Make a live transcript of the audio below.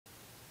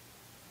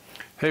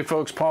Hey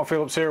folks, Paul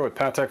Phillips here with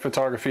Patek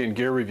Photography and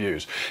Gear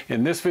Reviews.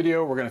 In this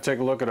video, we're going to take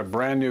a look at a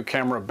brand new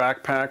camera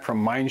backpack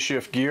from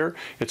MindShift Gear.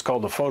 It's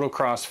called the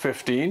PhotoCross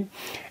 15.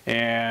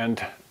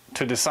 And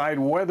to decide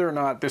whether or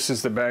not this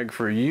is the bag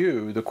for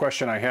you, the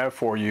question I have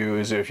for you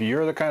is if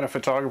you're the kind of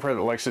photographer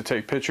that likes to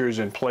take pictures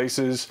in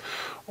places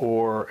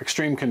or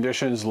extreme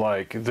conditions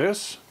like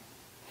this,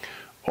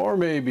 or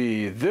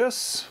maybe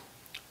this,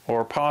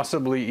 or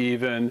possibly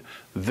even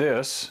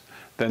this,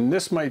 then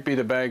this might be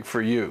the bag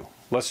for you.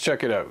 Let's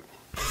check it out.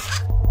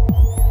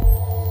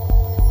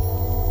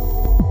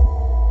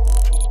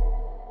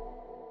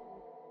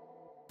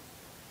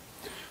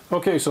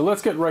 Okay, so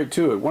let's get right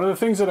to it. One of the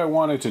things that I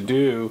wanted to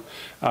do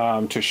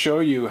to show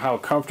you how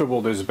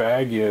comfortable this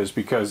bag is,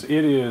 because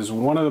it is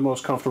one of the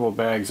most comfortable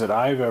bags that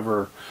I've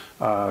ever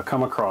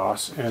come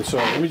across. And so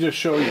let me just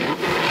show you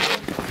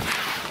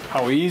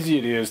how easy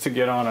it is to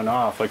get on and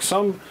off. Like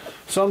some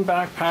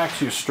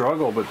backpacks you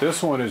struggle, but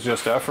this one is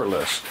just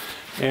effortless.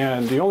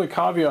 And the only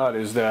caveat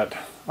is that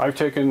I've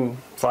taken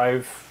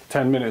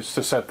 5-10 minutes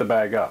to set the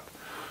bag up.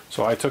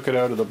 So I took it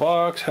out of the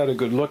box, had a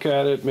good look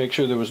at it, make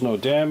sure there was no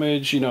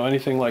damage,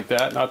 anything like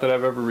that. Not that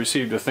I've ever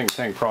received a Think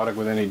Tank product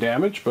with any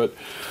damage, but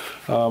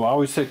I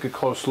always take a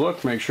close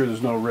look, make sure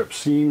there's no ripped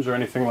seams or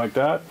anything like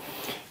that.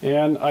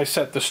 And I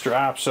set the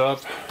straps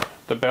up,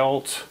 the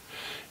belt,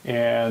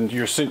 and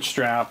your cinch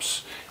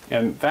straps.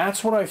 And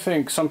that's what I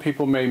think some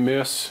people may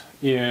miss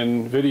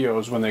in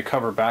videos when they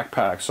cover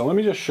backpacks. So let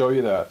me just show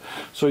you that.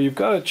 So you've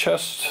got a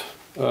chest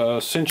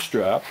cinch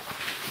strap.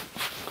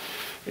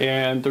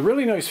 And the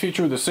really nice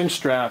feature with the cinch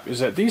strap is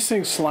that these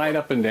things slide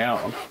up and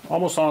down,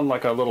 almost on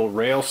like a little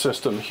rail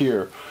system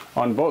here.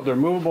 On both, they're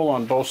movable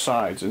on both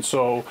sides. And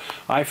so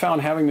I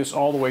found having this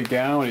all the way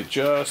down, it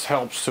just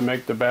helps to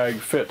make the bag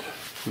fit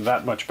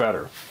that much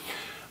better.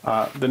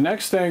 The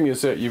next thing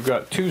is that you've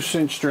got two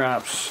cinch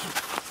straps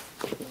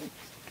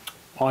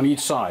on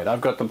each side.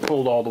 I've got them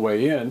pulled all the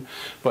way in,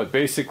 but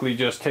basically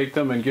just take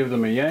them and give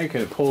them a yank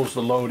and it pulls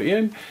the load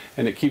in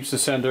and it keeps the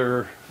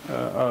center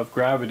of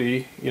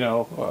gravity,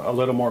 a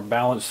little more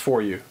balanced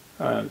for you.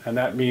 And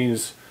that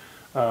means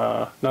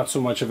not so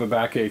much of a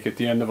backache at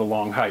the end of a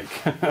long hike.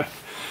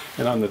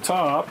 And on the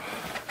top,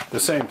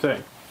 the same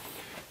thing.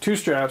 Two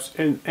straps,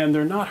 and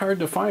they're not hard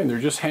to find. They're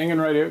just hanging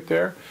right out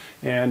there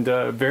and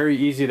very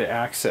easy to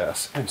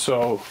access. And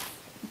so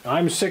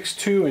I'm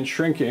 6'2" and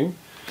shrinking,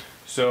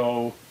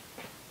 so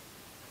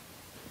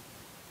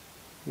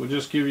we'll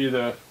just give you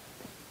the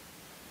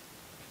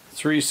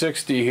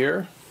 360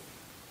 here.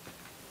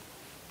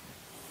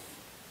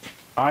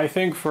 I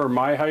think for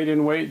my height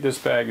and weight, this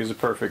bag is a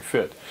perfect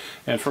fit.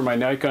 And for my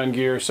Nikon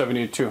gear,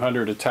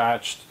 70-200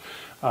 attached,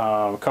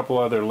 a couple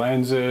other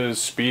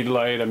lenses, speed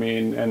light,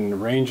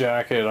 and rain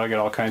jacket. I got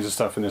all kinds of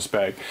stuff in this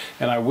bag.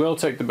 And I will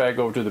take the bag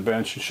over to the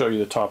bench and show you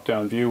the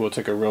top-down view. We'll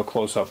take a real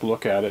close-up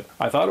look at it.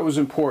 I thought it was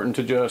important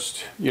to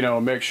just,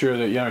 make sure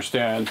that you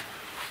understand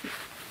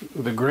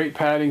the great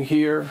padding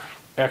here,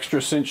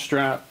 extra cinch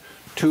strap,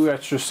 two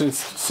extra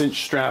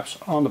cinch straps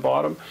on the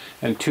bottom,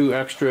 and two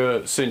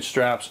extra cinch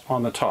straps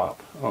on the top,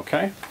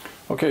 okay?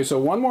 Okay, so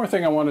one more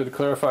thing I wanted to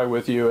clarify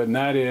with you, and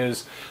that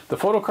is the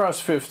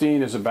PhotoCross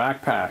 15 is a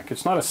backpack.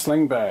 It's not a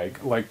sling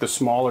bag like the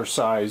smaller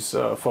size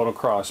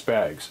PhotoCross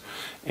bags.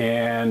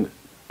 And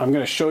I'm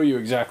going to show you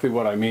exactly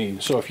what I mean.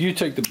 So if you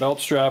take the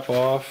belt strap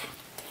off,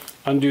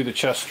 undo the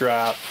chest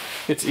strap,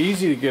 it's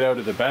easy to get out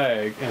of the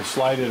bag and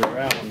slide it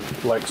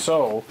around like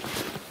so,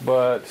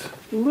 but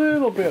a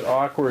little bit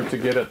awkward to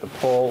get at the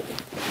pull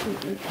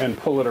and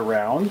pull it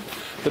around.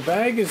 The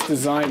bag is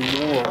designed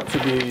more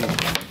to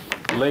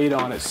be laid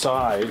on its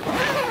side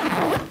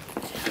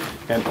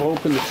and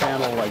open the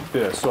panel like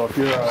this. So if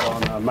you're out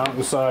on a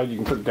mountainside, you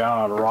can put it down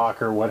on a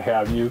rock or what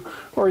have you,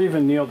 or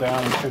even kneel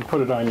down and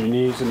put it on your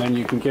knees, and then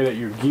you can get at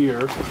your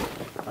gear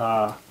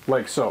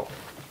like so.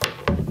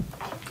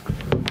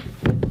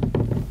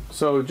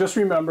 So just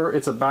remember,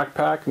 it's a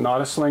backpack,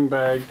 not a sling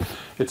bag.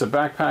 It's a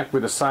backpack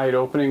with a side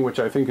opening, which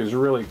I think is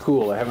really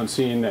cool. I haven't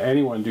seen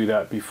anyone do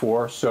that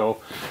before.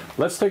 So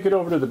let's take it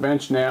over to the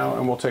bench now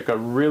and we'll take a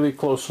really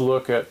close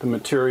look at the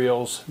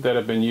materials that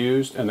have been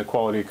used and the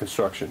quality of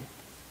construction.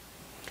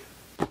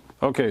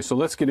 Okay, so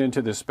let's get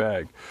into this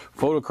bag.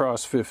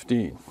 PhotoCross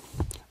 15.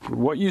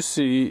 What you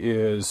see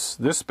is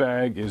this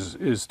bag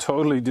is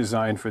totally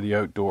designed for the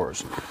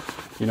outdoors.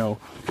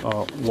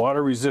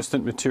 Water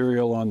resistant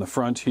material on the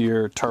front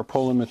here,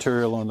 tarpaulin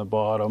material on the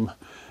bottom,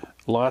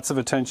 lots of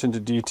attention to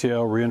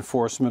detail,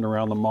 reinforcement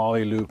around the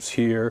molly loops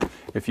here.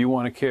 If you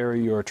want to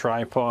carry your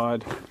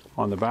tripod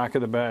on the back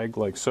of the bag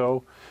like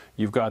so,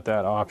 you've got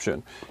that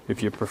option.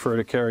 If you prefer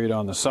to carry it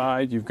on the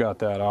side, you've got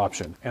that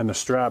option. And the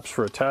straps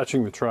for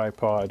attaching the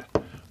tripod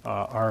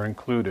are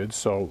included,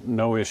 so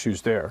no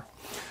issues there.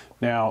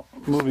 Now,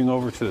 moving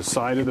over to the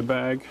side of the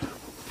bag,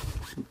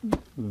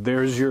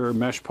 there's your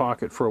mesh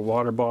pocket for a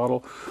water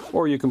bottle,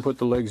 or you can put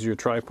the legs of your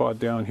tripod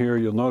down here.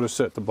 You'll notice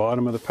that the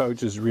bottom of the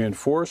pouch is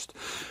reinforced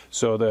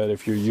so that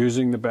if you're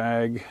using the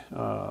bag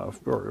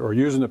or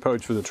using the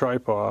pouch for the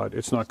tripod,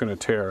 it's not going to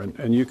tear.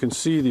 And you can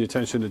see the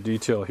attention to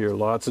detail here.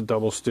 Lots of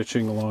double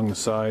stitching along the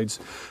sides.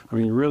 I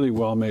mean, really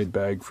well made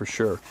bag for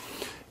sure.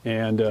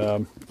 And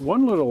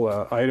one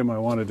little item I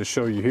wanted to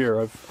show you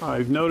here,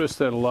 I've noticed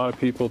that a lot of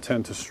people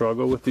tend to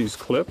struggle with these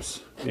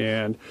clips,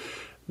 and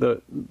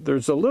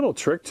there's a little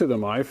trick to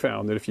them I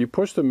found, that if you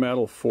push the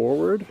metal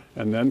forward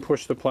and then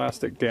push the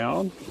plastic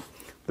down,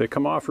 they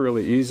come off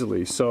really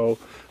easily. So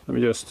let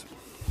me just,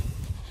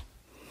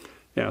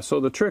 yeah, so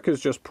the trick is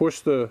just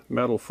push the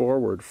metal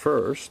forward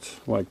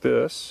first, like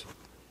this,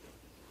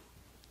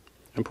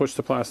 and push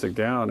the plastic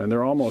down, and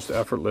they're almost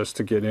effortless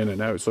to get in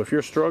and out. So if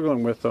you're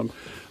struggling with them,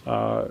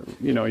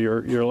 you know,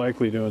 you're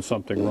likely doing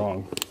something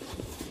wrong.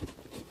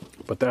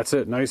 But that's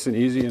it, nice and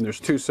easy, and there's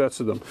two sets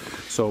of them.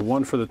 So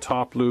one for the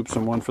top loops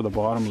and one for the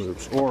bottom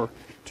loops, or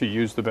to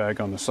use the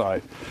bag on the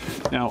side.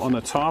 Now on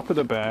the top of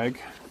the bag,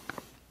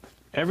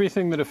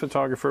 everything that a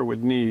photographer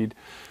would need,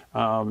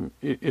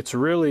 it's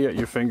really at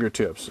your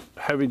fingertips.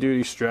 Heavy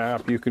duty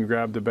strap, you can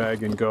grab the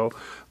bag and go.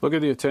 Look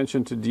at the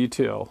attention to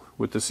detail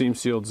with the seam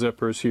sealed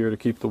zippers here to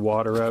keep the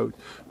water out.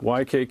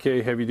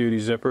 YKK heavy duty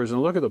zippers,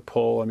 and look at the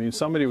pull. I mean,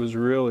 somebody was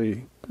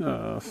really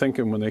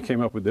thinking when they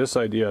came up with this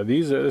idea.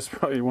 This is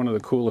probably one of the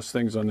coolest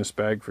things on this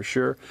bag for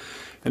sure.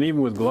 And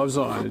even with gloves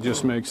on, it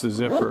just makes the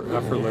zipper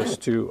effortless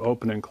to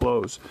open and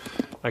close.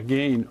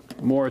 Again,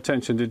 more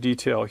attention to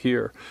detail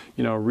here.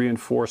 You know,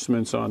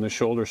 reinforcements on the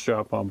shoulder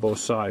strap on both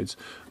sides.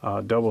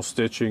 Double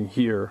stitching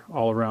here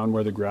all around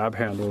where the grab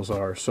handles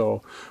are.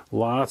 So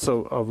lots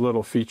of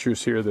little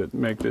features here that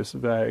make this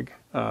bag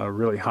a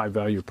really high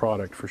value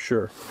product for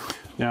sure.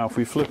 Now if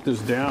we flip this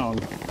down,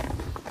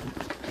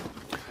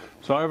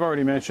 so I've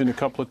already mentioned a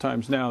couple of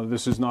times now that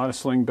this is not a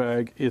sling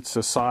bag, it's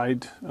a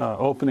side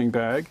opening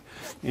bag,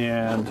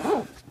 and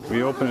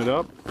we open it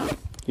up.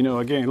 You know,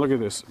 again, look at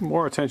this,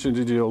 more attention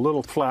to detail, a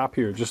little flap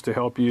here just to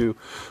help you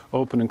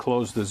open and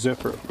close the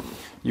zipper.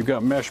 You've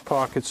got mesh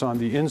pockets on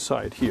the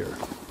inside here.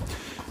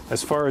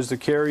 As far as the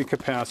carry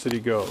capacity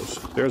goes,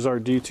 there's our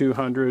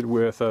D200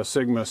 with a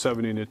Sigma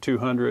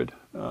 70-200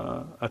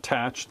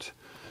 attached.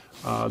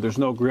 There's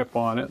no grip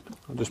on it.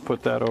 I'll just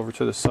put that over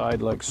to the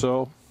side like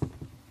so.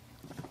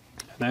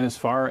 Then as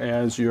far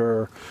as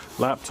your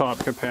laptop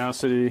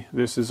capacity,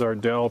 this is our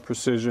Dell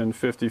Precision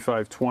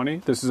 5520.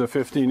 This is a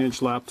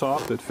 15-inch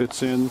laptop that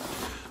fits in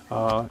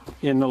the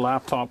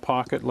laptop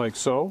pocket like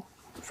so.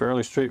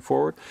 Fairly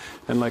straightforward.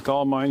 And like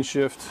all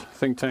MindShift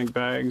Think Tank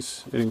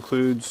bags, it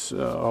includes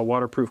a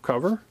waterproof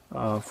cover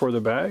for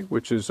the bag,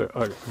 which is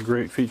a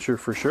great feature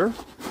for sure.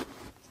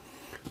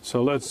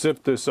 So let's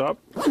zip this up.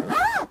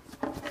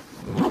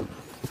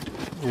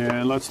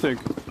 And let's take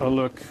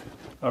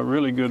a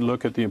really good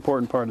look at the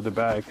important part of the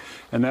bag,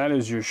 and that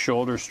is your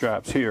shoulder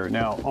straps here.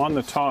 Now on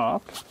the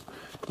top,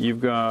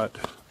 you've got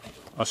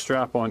a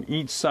strap on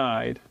each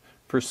side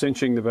for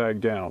cinching the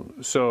bag down.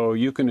 So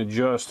you can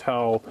adjust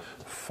how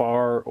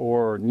far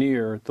or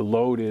near the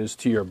load is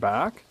to your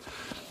back.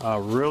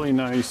 Really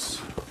nice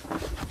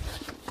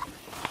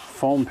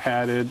foam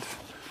padded,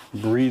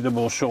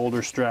 breathable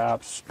shoulder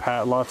straps,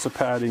 lots of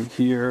padding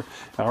here.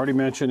 I already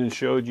mentioned and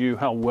showed you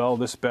how well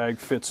this bag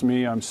fits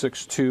me. I'm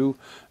 6'2"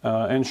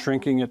 and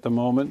shrinking at the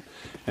moment.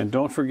 And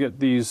don't forget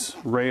these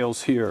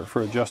rails here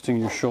for adjusting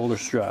your shoulder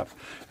strap.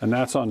 And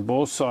that's on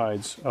both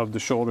sides of the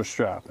shoulder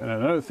strap. And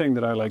another thing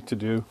that I like to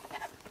do,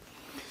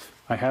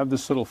 I have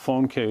this little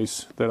phone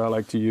case that I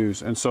like to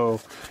use, and so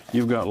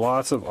you've got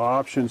lots of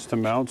options to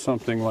mount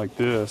something like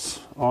this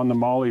on the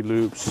molly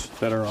loops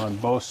that are on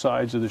both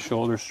sides of the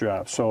shoulder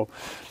strap. So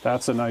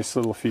that's a nice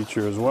little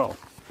feature as well.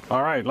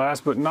 All right,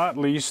 last but not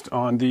least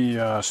on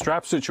the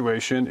strap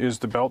situation is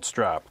the belt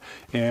strap.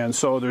 And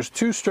so there's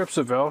two strips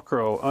of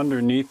Velcro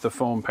underneath the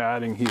foam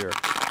padding here.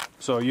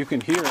 So you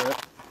can hear it.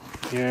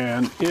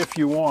 And if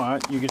you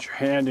want, you get your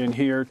hand in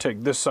here,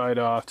 take this side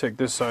off,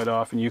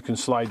 and you can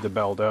slide the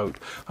belt out.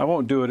 I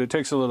won't do it. It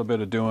takes a little bit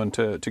of doing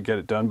to get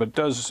it done, but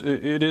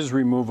it is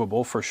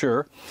removable for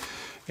sure.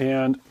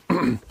 And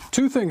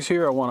two things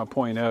here I want to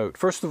point out.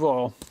 First of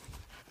all,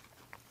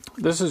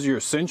 this is your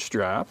cinch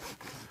strap,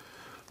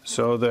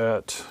 so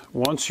that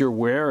once you're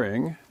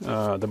wearing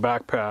the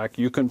backpack,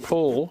 you can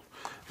pull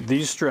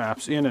these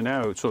straps in and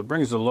out, so it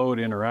brings the load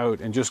in or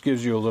out and just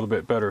gives you a little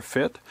bit better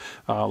fit.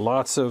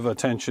 Lots of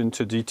attention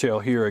to detail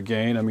here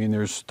again. I mean,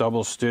 there's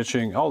double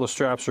stitching. All the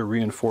straps are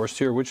reinforced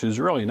here, which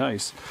is really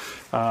nice.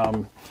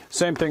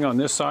 Same thing on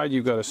this side.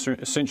 You've got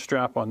a cinch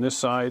strap on this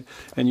side,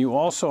 and you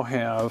also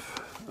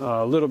have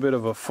a little bit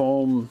of a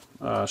foam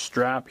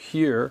strap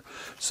here,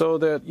 so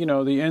that, you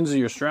know, the ends of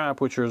your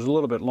strap, which are a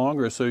little bit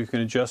longer, so you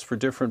can adjust for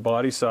different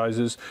body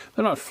sizes,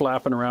 they're not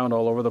flapping around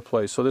all over the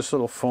place. So this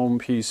little foam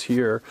piece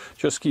here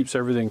just keeps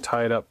everything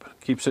tied up,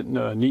 keeps it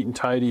neat and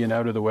tidy and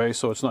out of the way,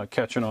 so it's not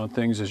catching on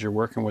things as you're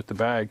working with the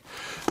bag.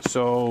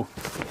 So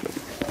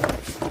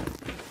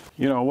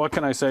you know, what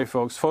can I say,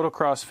 folks?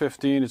 PhotoCross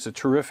 15, it's a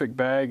terrific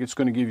bag. It's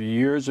going to give you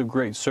years of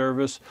great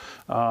service.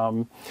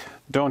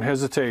 Don't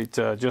hesitate.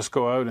 Just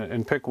go out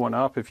and pick one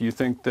up if you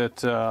think that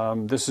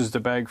this is the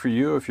bag for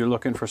you. If you're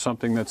looking for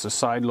something that's a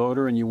side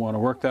loader and you want to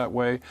work that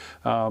way,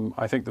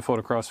 I think the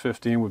PhotoCross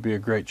 15 would be a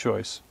great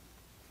choice.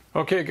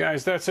 Okay,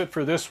 guys, that's it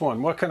for this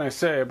one. What can I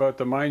say about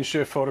the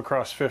MindShift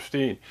PhotoCross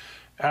 15?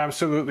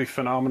 Absolutely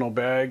phenomenal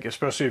bag,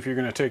 especially if you're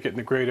going to take it in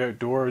the great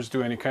outdoors,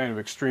 do any kind of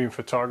extreme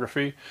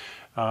photography.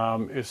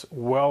 It's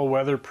well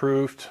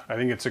weatherproofed. I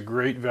think it's a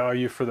great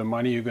value for the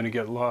money. You're going to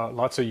get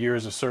lots of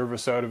years of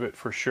service out of it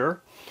for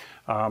sure.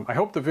 I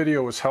hope the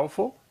video was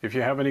helpful. If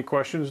you have any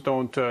questions,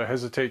 don't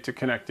hesitate to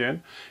connect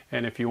in.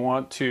 And if you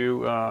want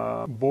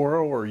to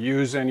borrow or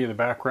use any of the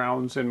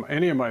backgrounds in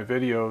any of my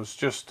videos,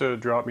 just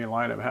drop me a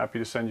line. I'm happy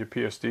to send you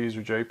PSDs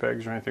or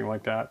JPEGs or anything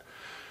like that.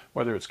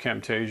 Whether it's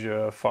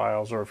Camtasia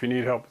files, or if you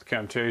need help with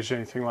Camtasia,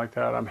 anything like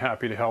that, I'm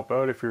happy to help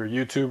out. If you're a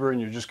YouTuber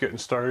and you're just getting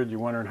started, you're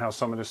wondering how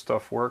some of this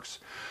stuff works,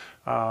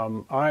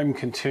 I'm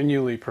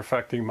continually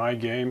perfecting my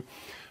game.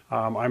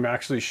 I'm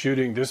actually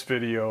shooting this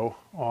video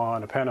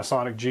on a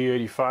Panasonic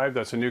G85.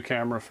 That's a new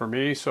camera for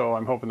me, so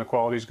I'm hoping the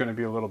quality is going to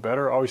be a little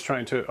better. Always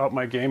trying to up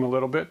my game a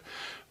little bit,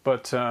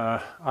 but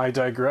I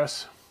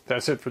digress.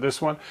 That's it for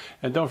this one.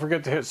 And don't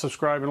forget to hit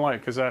subscribe and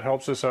like, because that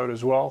helps us out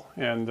as well.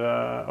 And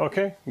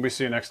okay, we'll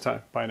see you next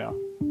time. Bye now.